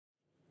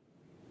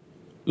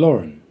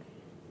Lauren,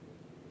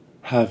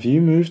 have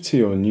you moved to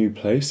your new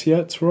place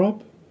yet,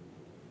 Rob?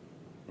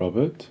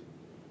 Robert,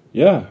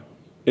 yeah,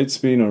 it's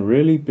been a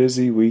really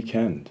busy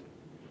weekend.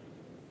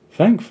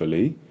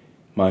 Thankfully,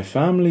 my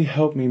family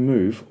helped me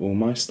move all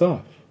my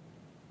stuff.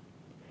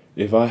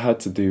 If I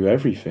had to do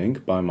everything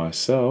by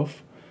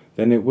myself,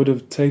 then it would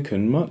have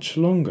taken much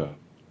longer.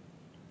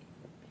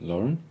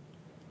 Lauren,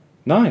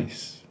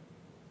 nice.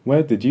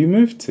 Where did you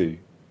move to?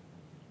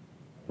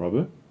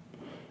 Robert,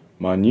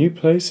 my new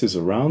place is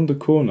around the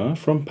corner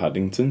from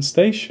Paddington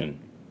Station,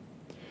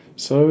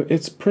 so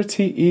it's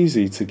pretty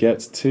easy to get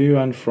to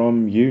and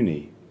from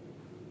uni.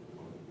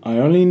 I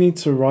only need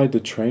to ride the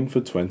train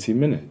for 20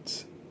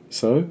 minutes,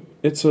 so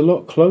it's a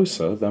lot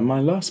closer than my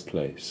last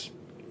place.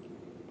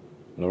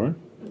 Lauren,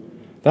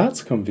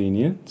 that's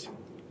convenient.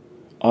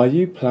 Are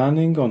you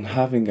planning on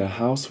having a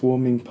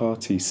housewarming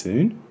party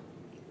soon?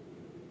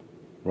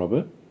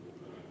 Robert,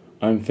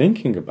 I'm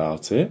thinking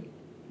about it.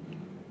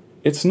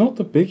 It's not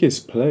the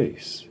biggest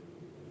place,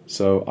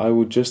 so I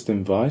will just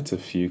invite a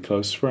few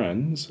close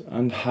friends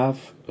and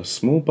have a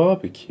small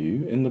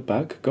barbecue in the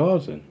back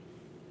garden.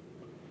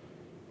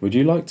 Would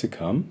you like to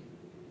come?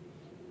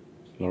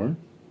 Lauren,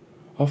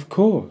 of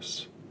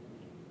course.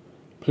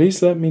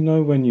 Please let me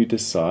know when you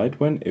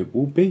decide when it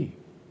will be.